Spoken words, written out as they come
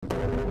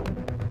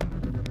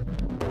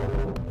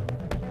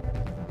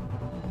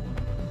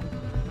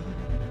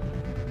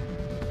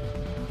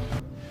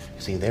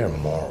See, their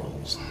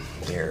morals,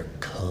 their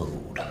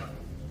code,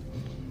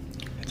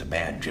 it's a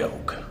bad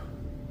joke.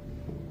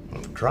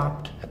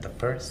 Dropped at the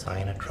first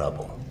sign of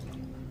trouble.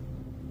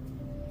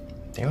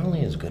 They're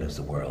only as good as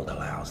the world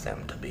allows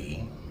them to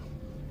be.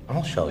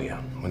 I'll show you.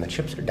 When the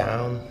chips are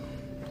down,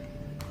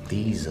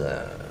 these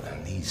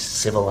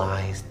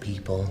civilized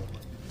people,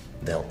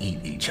 they'll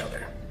eat each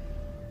other.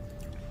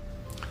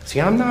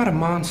 See, I'm not a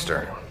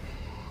monster.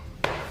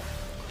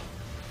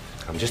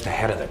 I'm just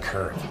ahead of the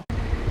curve.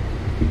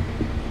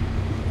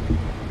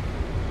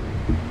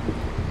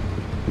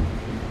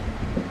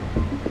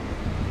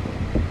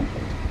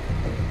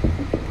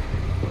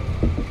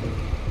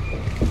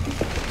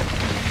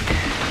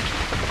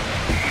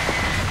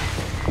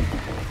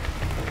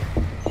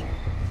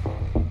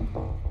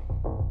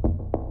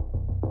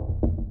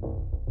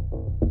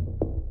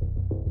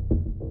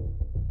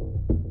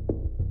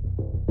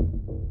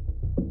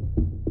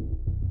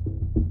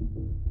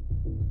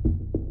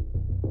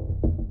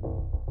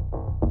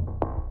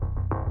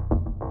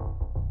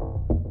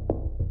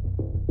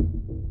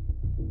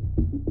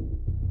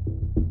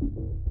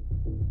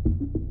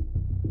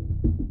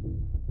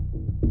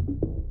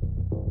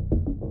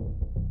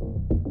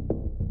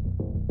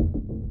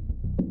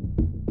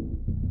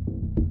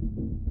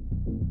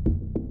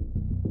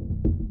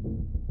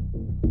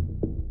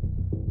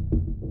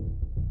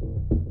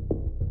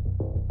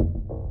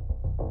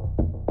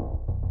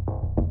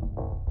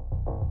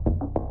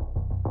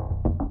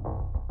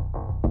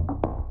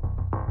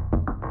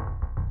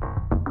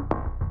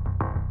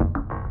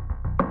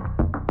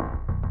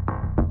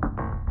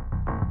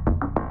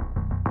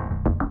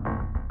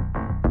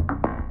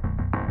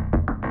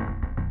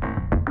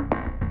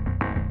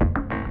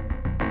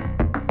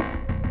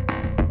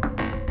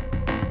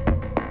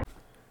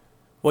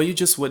 What you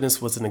just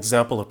witnessed was an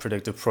example of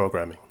predictive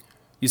programming.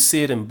 You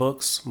see it in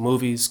books,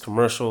 movies,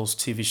 commercials,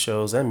 TV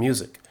shows, and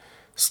music.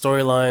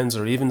 Storylines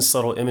or even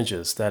subtle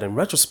images that, in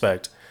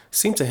retrospect,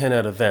 seem to hint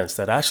at events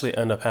that actually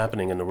end up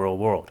happening in the real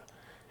world.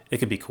 It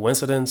could be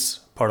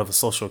coincidence, part of a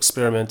social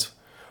experiment,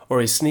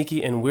 or a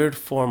sneaky and weird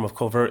form of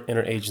covert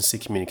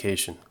interagency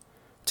communication.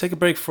 Take a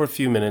break for a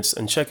few minutes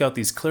and check out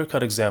these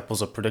clear-cut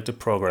examples of predictive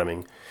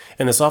programming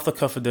in this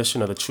off-the-cuff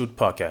edition of the Truth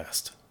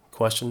Podcast.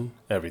 Question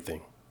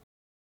everything.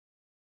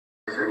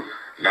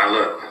 Now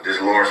look,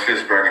 this Lawrence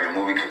Fishburne in the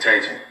movie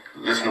Contagion.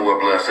 Listen to what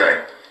Blood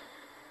say.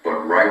 But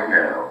right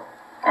now,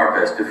 our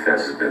best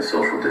defense has been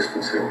social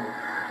distancing.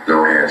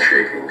 No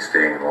handshaking,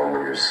 staying home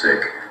when you're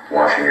sick,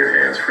 washing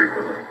your hands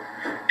frequently.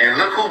 And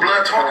look who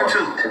Blood talking to.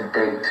 To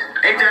date.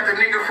 Ain't that the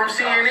nigga from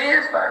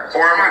CNN?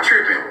 Or am I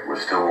tripping? We're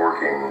still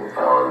working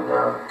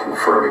on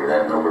confirming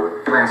that number.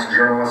 The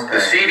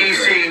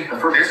CDC,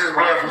 this is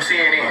Blood from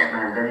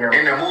CNN.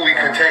 In the movie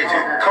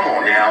Contagion. Come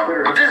on now.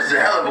 But this is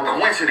a hell of a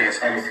coincidence.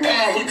 And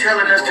he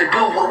telling us to do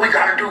what we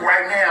gotta do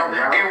right now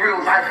in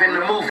real life in the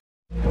movie.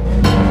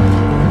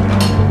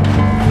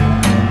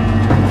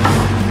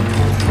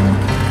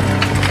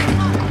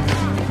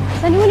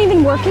 Is anyone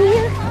even working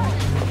here?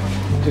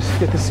 Just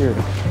get the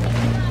cereal.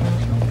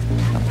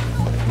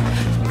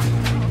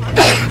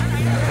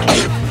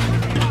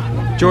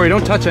 Jory,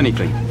 don't touch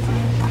anything.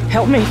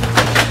 Help me.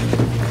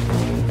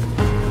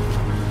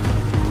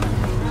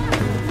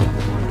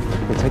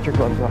 Okay, take your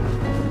gloves off.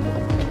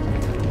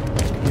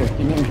 Here, give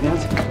me your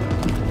hands.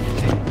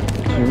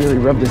 Okay. You really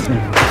rub this in.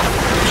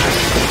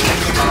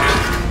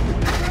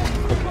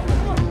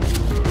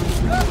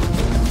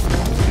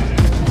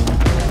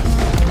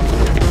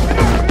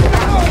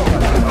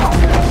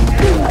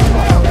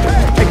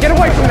 Get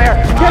away from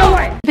there! Get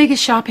away!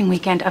 Biggest shopping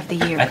weekend of the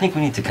year. I think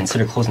we need to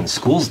consider closing the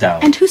schools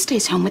down. And who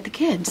stays home with the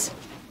kids?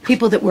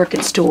 People that work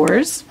at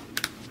stores,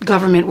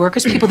 government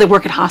workers, people that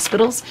work at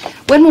hospitals.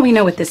 When will we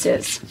know what this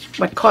is?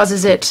 What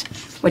causes it?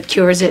 What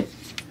cures it?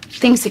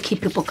 Things that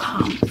keep people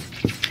calm.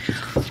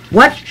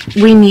 What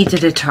we need to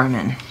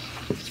determine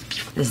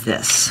is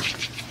this.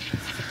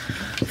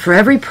 For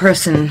every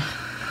person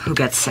who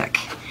gets sick,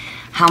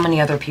 how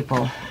many other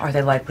people are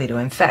they likely to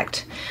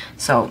infect?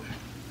 So,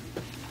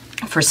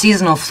 for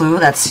seasonal flu,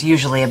 that's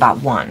usually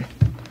about 1.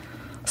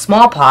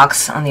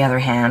 Smallpox, on the other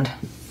hand,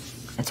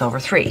 it's over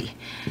 3.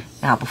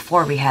 Now,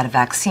 before we had a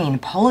vaccine,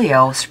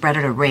 polio spread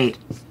at a rate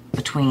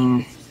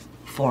between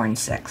 4 and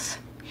 6.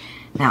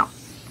 Now,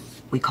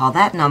 we call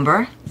that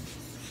number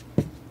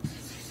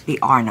the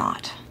R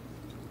naught.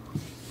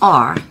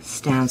 R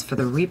stands for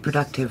the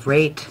reproductive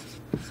rate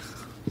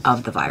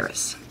of the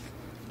virus.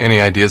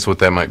 Any ideas what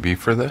that might be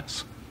for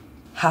this?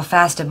 How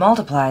fast it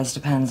multiplies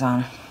depends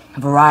on a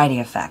variety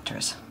of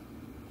factors.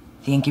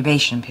 The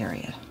incubation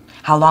period,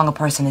 how long a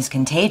person is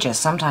contagious.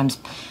 Sometimes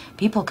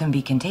people can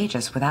be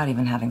contagious without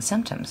even having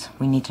symptoms.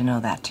 We need to know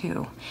that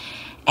too.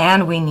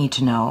 And we need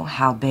to know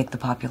how big the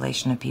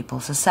population of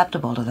people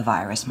susceptible to the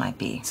virus might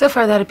be. So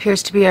far, that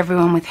appears to be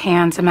everyone with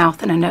hands, a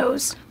mouth, and a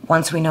nose.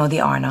 Once we know the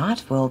R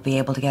naught, we'll be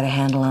able to get a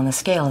handle on the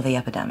scale of the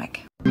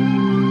epidemic.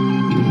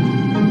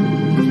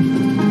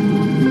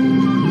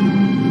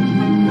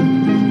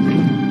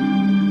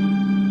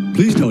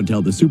 Please don't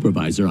tell the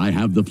supervisor I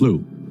have the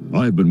flu.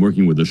 I've been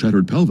working with a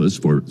shattered pelvis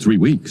for 3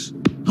 weeks.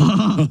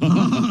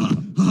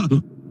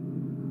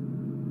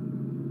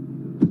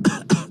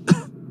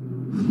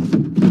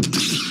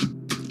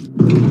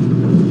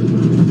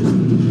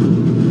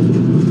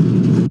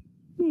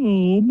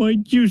 my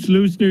juice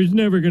loosener's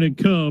never gonna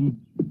come.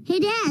 Hey,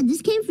 Dad,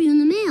 this came for you in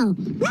the mail.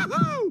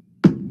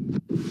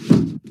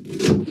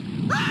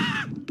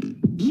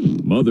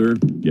 Mother,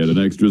 get an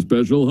extra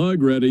special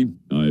hug ready.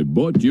 I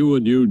bought you a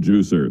new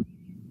juicer.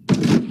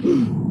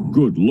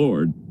 Good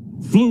Lord.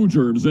 Flu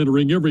germs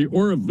entering every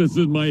orifice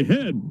in my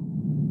head.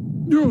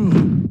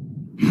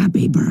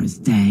 Happy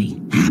birthday.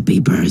 Happy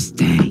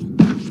birthday.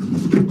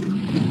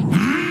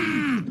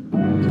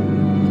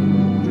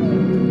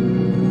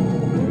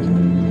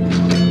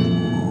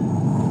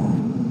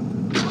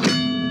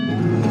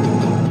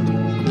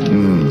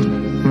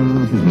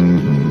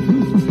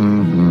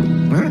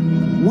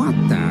 What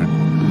the?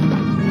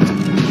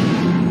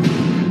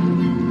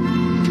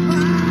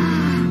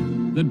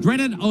 The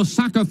dreaded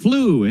Osaka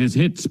flu has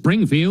hit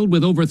Springfield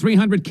with over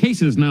 300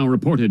 cases now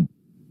reported.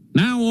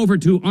 Now over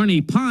to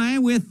Arnie Pie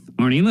with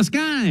Arnie in the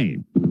Sky.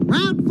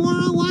 Route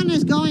 401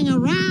 is going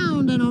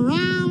around and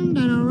around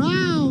and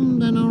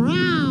around and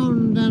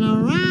around and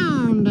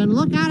around. And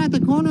look out at the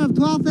corner of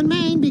 12th and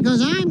Main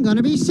because I'm going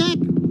to be sick.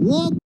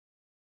 Whoop.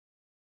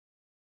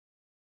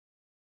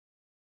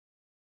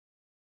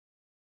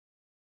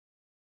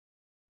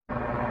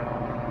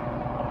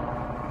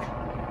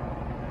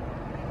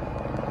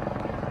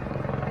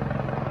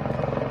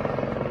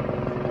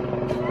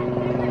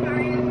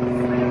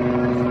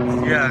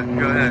 Yeah,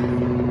 go ahead.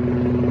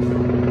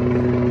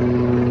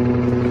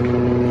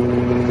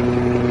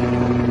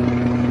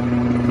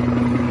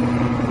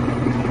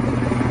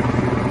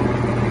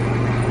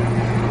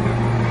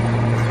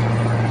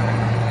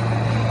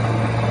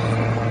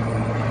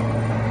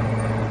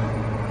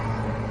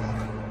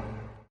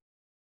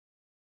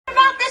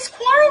 About this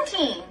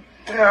quarantine.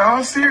 Yeah,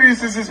 how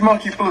serious is this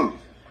monkey flu?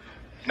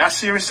 Not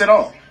serious at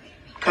all,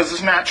 because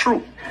it's not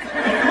true.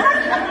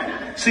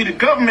 See, the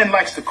government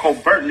likes to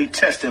covertly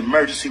test the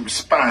emergency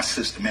response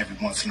system every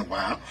once in a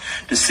while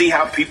to see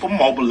how people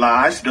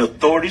mobilize, the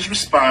authorities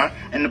respond,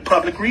 and the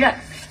public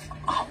react.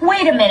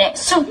 Wait a minute.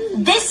 So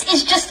this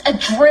is just a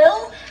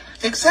drill?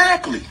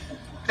 Exactly.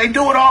 They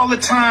do it all the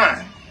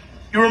time.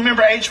 You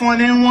remember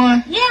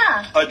H1N1?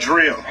 Yeah. A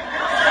drill.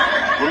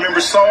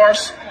 Remember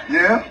SARS?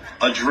 Yeah.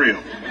 A drill.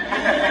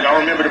 Y'all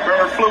remember the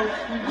bird flu?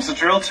 Was a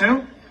drill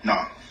too?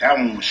 No, that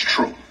one was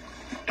true.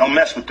 Don't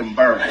mess with them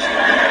birds.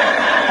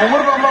 Well,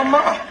 what about my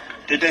mom?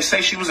 Did they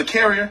say she was a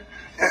carrier?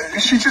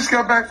 She just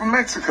got back from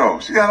Mexico.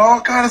 She got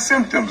all kind of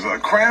symptoms,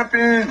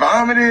 cramping,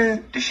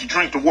 vomiting. Did she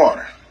drink the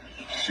water?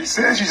 She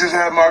said she just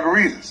had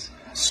margaritas.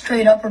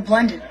 Straight up or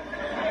blended?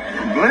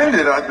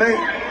 Blended, I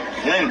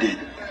think. Blended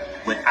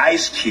with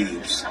ice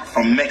cubes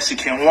from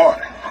Mexican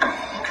water.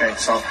 Okay,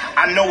 so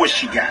I know what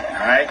she got,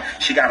 all right?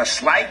 She got a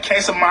slight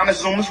case of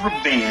Montezuma's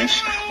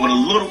Revenge with a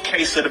little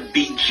case of the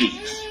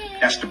BGs.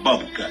 That's the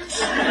bubble guts.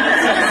 So does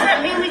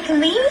that mean we can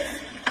leave?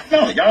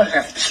 No, y'all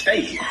have to stay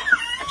here.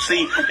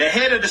 See, the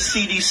head of the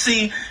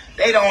CDC,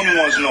 they the only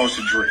ones who know it's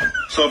a drill.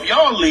 So if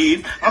y'all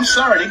leave, I'm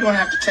sorry, they're going to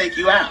have to take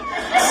you out.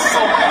 So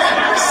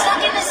we're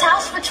stuck in this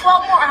house for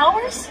 12 more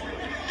hours?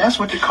 That's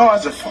what the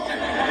cards are for.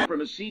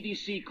 From a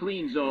CDC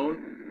clean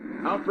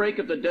zone, outbreak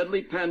of the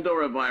deadly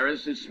Pandora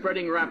virus is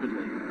spreading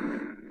rapidly.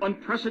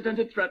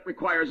 Unprecedented threat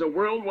requires a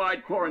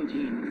worldwide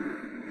quarantine.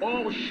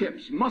 All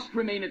ships must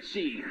remain at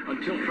sea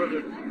until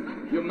further.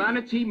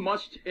 Humanity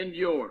must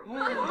endure.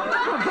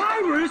 A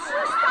virus?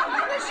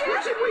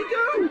 What should we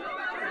do?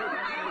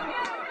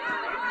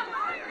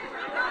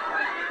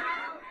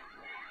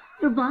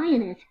 They're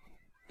buying it.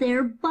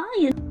 They're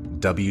buying.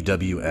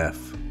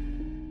 WWF.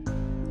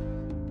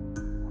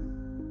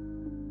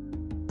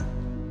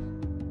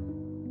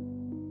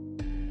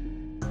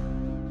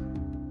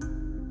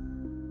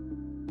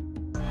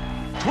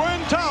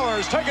 Twin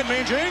Towers, take it,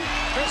 Mean Gene.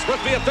 It's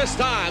with me at this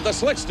time, the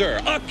Slickster,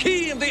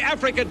 Akeem, the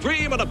African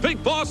Dream, and a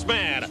big boss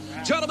man.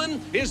 Gentlemen,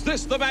 is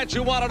this the match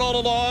you wanted all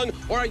along,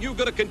 or are you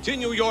going to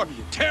continue your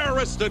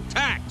terrorist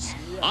attacks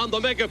on the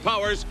Mega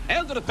Powers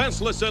and the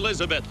defenseless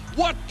Elizabeth?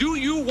 What do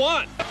you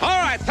want?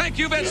 All right, thank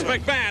you, Vince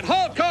McMahon,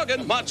 Hulk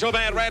Hogan, Macho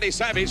Man Randy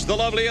Savage, the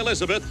lovely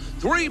Elizabeth.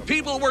 Three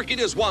people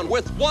working as one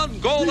with one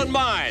goal in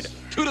mind,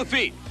 to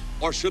defeat,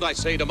 or should I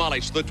say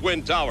demolish, the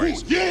Twin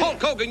Towers. Ooh, yeah. Hulk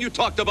Hogan, you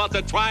talked about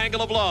the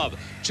Triangle of Love.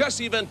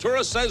 Jesse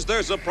Ventura says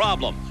there's a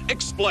problem.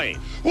 Explain.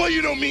 Well,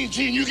 you know, Mean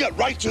Gene, you get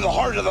right to the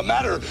heart of the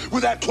matter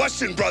with that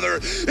question, brother.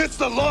 It's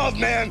the love,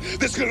 man,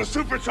 that's going to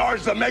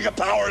supercharge the Mega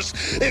Powers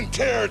and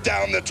tear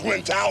down the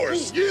Twin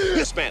Towers. Yeah.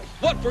 Yes, man.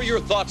 What were your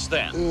thoughts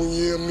then? Oh,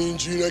 yeah, Mean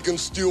Gene, I can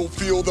still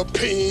feel the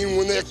pain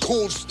when that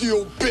cold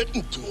steel bit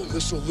into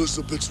Miss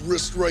Elizabeth's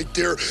wrist right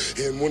there.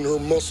 And when her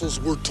muscles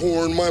were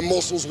torn, my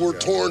muscles were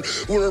torn.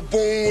 When her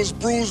bone was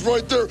bruised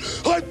right there,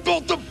 I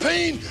felt the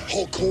pain.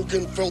 Hulk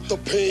Hogan felt the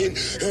pain,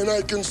 and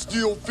I can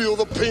still feel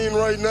the pain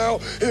right now.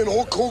 And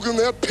Hulk Hogan,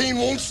 that pain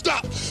won't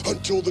stop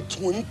until the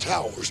Twin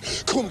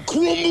Towers come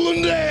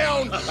crumbling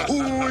down.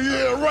 Oh,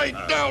 yeah, right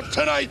now,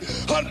 tonight,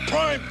 on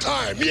prime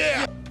time,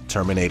 yeah.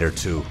 Terminator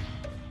 2.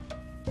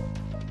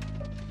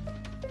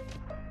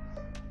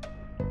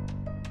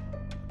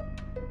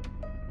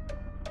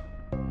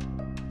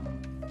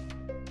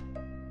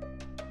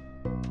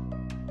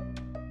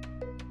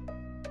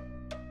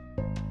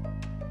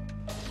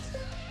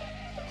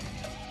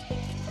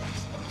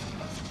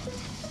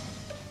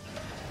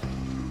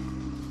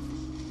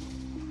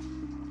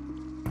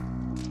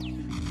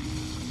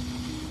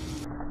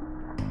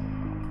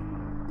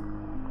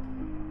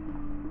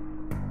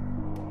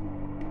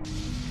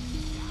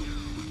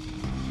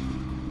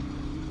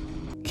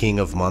 King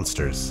of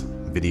Monsters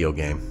video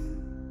game.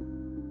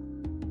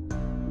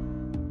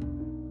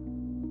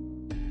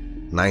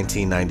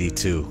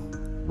 1992,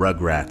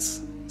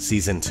 Rugrats,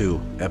 Season 2,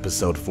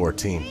 Episode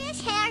 14.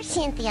 Hair,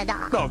 Cynthia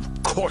doll.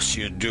 Of course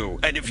you do.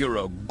 And if you're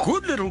a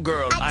good little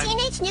girl, A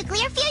Teenage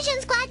Nuclear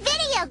Fusion Squad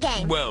video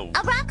game. Well-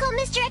 A Rocco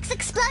Mr. X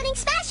exploding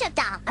smash-up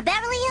doll. A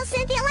Beverly Hills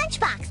Cynthia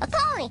lunchbox. A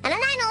pony. And a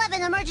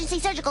 9/11 emergency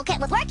surgical kit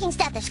with working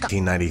stethoscope.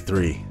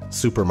 1993,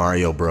 Super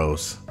Mario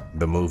Bros.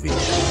 The movie. Look!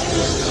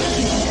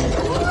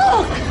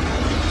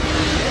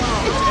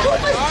 It's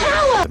Koopa's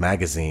Tower! The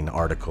magazine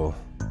article.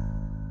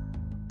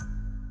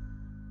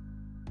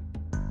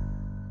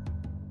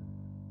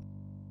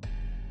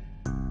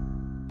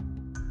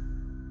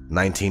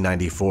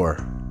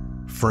 (1994)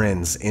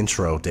 Friends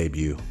intro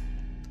debut.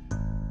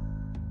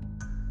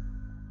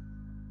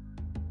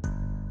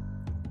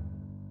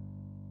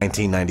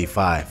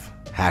 1995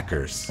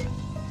 Hackers.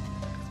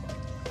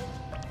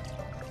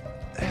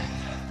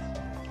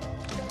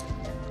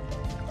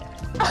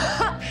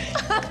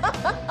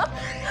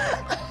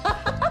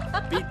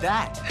 Beat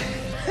that.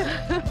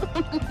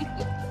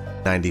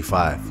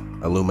 95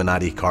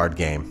 Illuminati card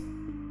game.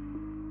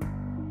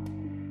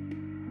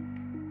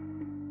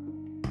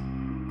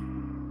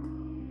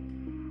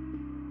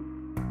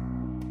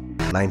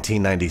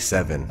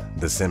 1997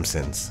 The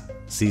Simpsons,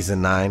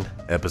 Season 9,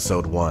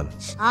 Episode 1.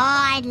 Oh,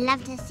 I'd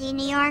love to see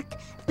New York.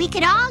 We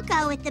could all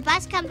go with the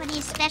bus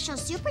company's special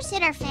Super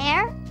Sitter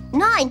fare.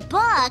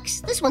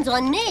 $9? This one's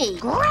on me.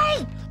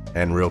 Great!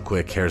 And real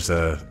quick, here's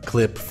a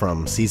clip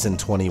from Season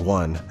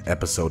 21,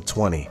 Episode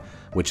 20,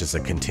 which is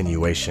a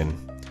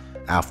continuation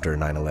after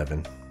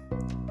 9/11.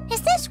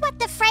 Is this what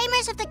the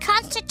framers of the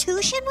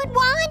Constitution would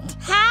want?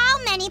 How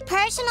many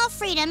personal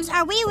freedoms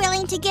are we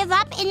willing to give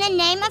up in the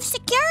name of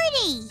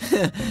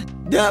security?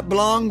 That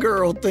blonde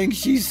girl thinks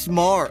she's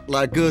smart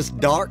like us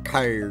dark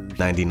hairs.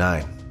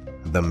 99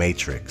 The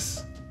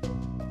Matrix.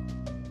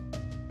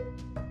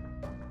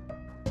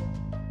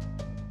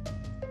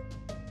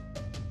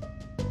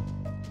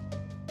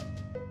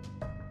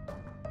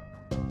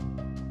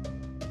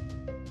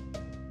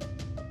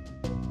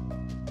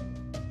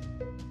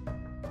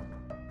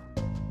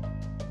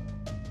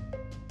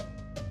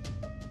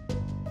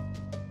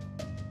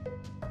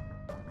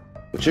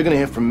 What you're gonna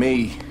hear from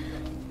me,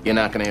 you're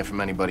not gonna hear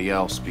from anybody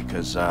else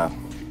because,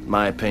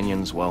 my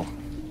opinions, well,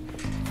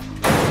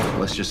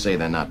 let's just say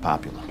they're not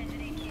popular.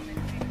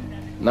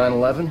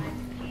 9/11?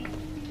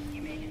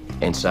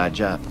 Inside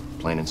job,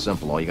 plain and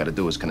simple. All you gotta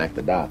do is connect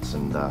the dots,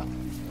 and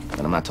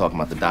I'm not talking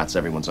about the dots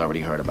everyone's already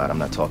heard about. I'm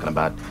not talking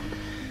about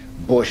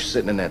Bush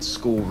sitting in that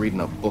school reading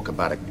a book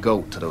about a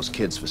goat to those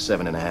kids for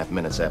 7.5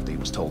 minutes after he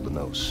was told the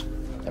news.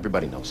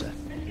 Everybody knows that.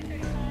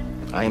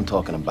 I am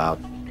talking about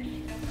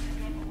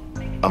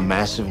a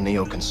massive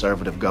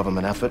neoconservative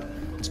government effort.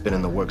 It's been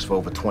in the works for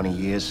over 20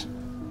 years.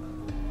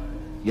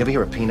 You ever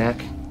hear of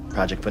PNAC,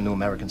 Project for New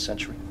American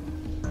Century?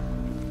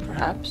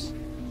 Perhaps.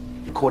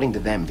 According to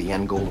them, the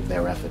end goal of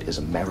their effort is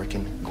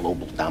American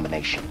global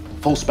domination.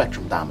 Full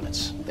spectrum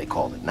dominance, they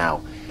call it.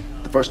 Now,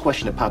 the first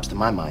question that pops to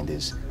my mind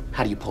is,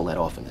 how do you pull that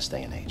off in this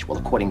day and age? Well,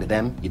 according to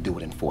them, you do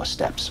it in 4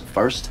 steps.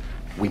 First,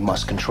 we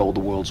must control the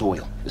world's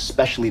oil,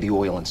 especially the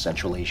oil in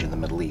Central Asia and the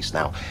Middle East.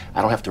 Now,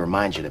 I don't have to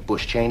remind you that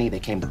Bush Cheney,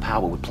 they came to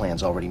power with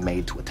plans already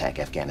made to attack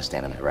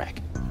Afghanistan and Iraq.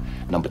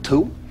 Number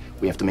 2,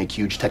 we have to make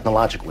huge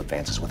technological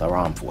advances with our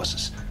armed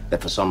forces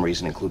that for some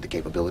reason include the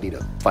capability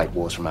to fight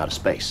wars from outer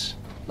space.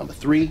 Number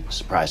 3,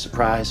 surprise,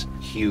 surprise,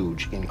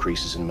 huge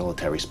increases in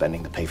military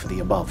spending to pay for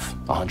the above.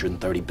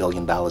 $130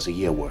 billion a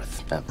year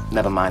worth. Now,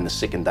 never mind the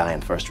sick and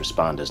dying first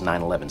responders,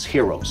 9/11's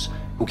heroes,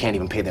 who can't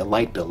even pay their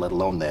light bill, let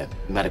alone their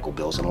medical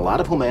bills, and a lot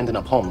of whom are ending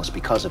up homeless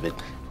because of it.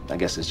 I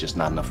guess there's just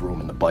not enough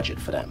room in the budget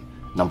for them.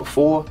 Number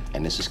 4,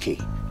 and this is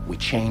key, we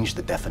changed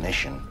the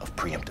definition of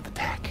preemptive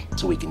attack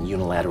so we can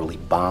unilaterally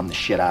bomb the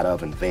shit out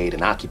of, invade,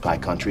 and occupy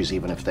countries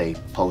even if they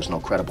pose no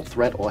credible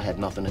threat or had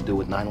nothing to do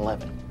with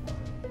 9/11.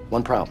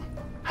 One problem.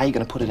 How are you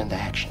gonna put it into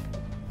action?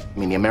 I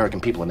mean, the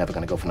American people are never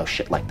gonna go for no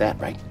shit like that,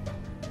 right?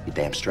 You're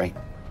damn straight.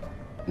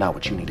 Now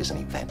what you need is an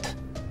event.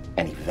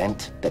 An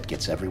event that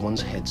gets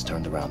everyone's heads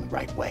turned around the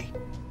right way.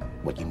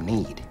 What you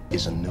need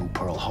is a new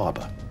Pearl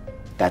Harbor.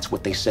 That's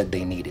what they said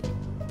they needed.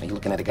 Now you're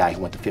looking at a guy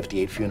who went to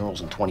 58 funerals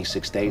in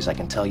 26 days. I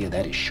can tell you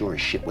that is sure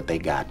as shit what they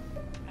got.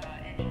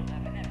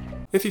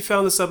 If you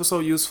found this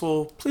episode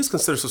useful, please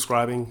consider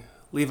subscribing,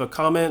 leave a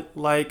comment,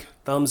 like,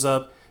 thumbs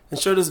up, and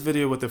share this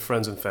video with your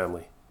friends and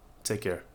family. Take care.